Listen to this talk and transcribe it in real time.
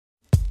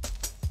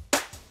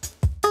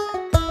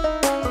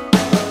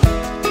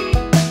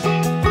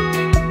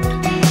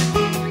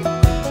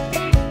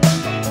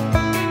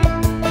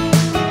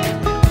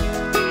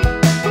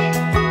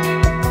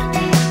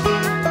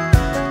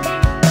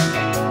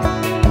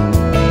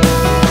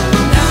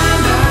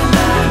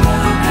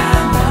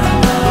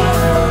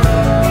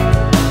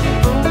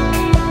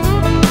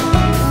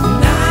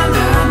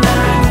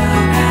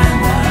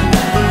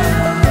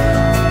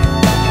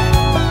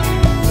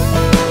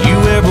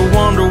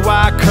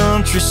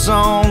country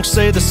songs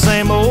say the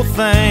same old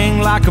thing,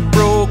 like a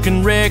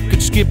broken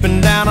record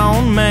skipping down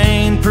on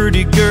Main.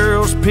 Pretty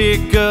girls,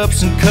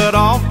 pickups, and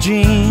cut-off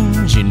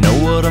jeans, you know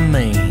what I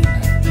mean.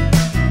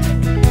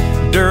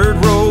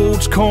 Dirt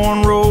roads,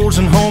 cornrows,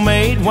 and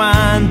homemade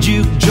wine,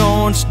 juke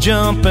joints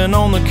jumping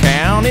on the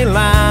county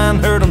line.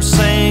 Heard them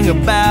sing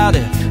about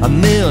it a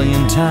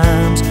million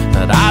times,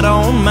 but I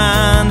don't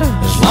mind,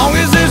 as long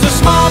as there's a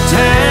small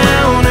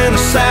town and a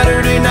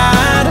Saturday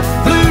night.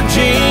 Blue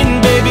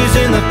jean babies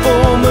in the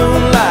full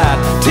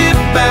moonlight. Tip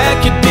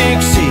back your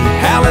Dixie,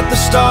 howl at the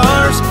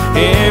stars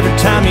every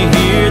time you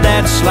hear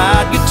that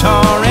slide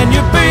guitar. And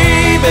your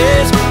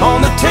baby's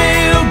on the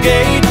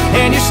tailgate,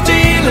 and you're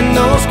stealing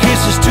those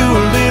kisses to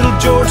a little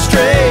George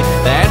Strait.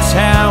 That's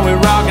how we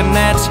rock and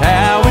that's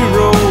how we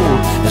roll,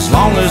 as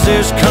long as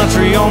there's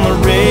country on the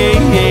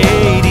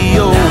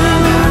radio.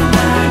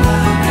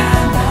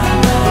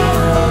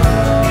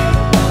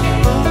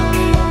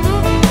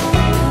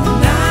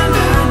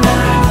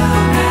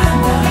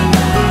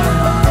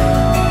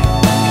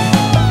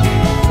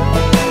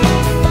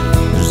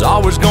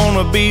 Always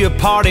gonna be a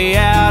party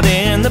out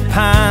in the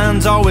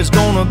pines, always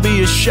gonna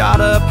be a shot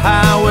up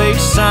highway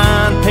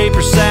sign,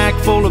 paper sack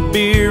full of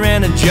beer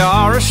and a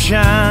jar of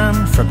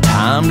shine from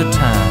time to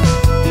time.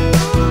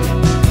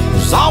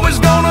 There's always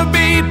gonna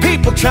be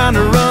people trying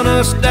to run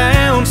us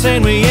down,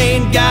 saying we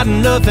ain't got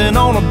nothing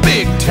on a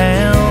big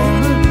town.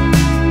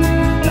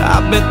 I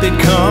bet they'd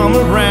come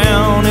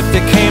around if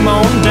they came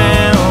on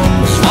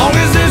down, as long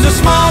as there's a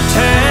small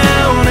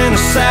town and a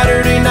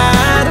Saturday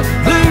night.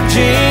 Blue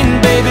jean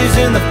babies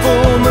in the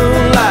full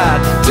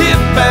moonlight. Tip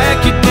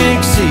back your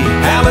Dixie,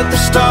 howl at the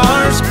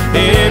stars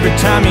every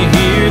time you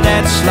hear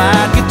that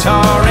slide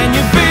guitar. And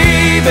your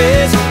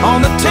baby's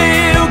on the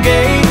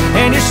tailgate,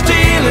 and you're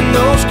stealing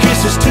those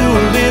kisses to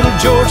a little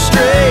George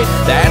Strait.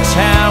 That's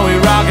how we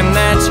rock and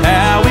that's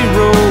how we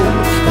roll,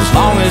 as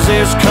long as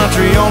there's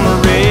country on the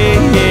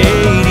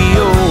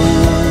radio.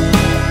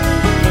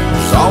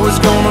 There's always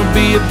gonna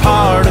be a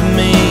part of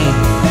me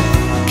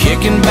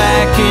kicking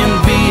back in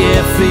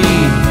BFE.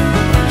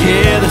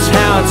 Yeah, that's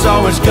how it's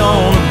always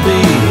gonna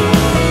be,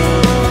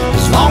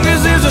 as long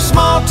as there's a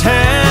small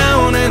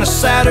town and a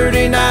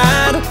Saturday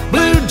night.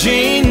 Blue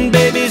jean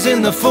babies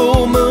in the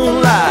full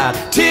moonlight.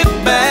 Tip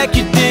back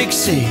your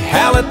Dixie,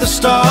 howl at the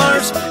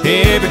stars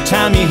every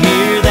time you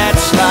hear that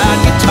slide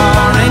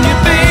guitar. And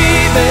your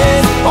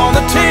baby's on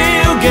the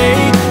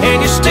tailgate, and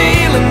you're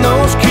stealing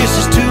those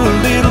kisses to a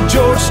little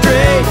George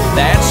Strait.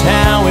 That's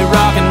how we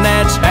rock and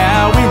that's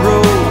how we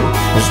roll,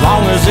 as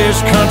long as there's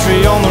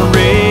country on the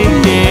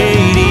radio.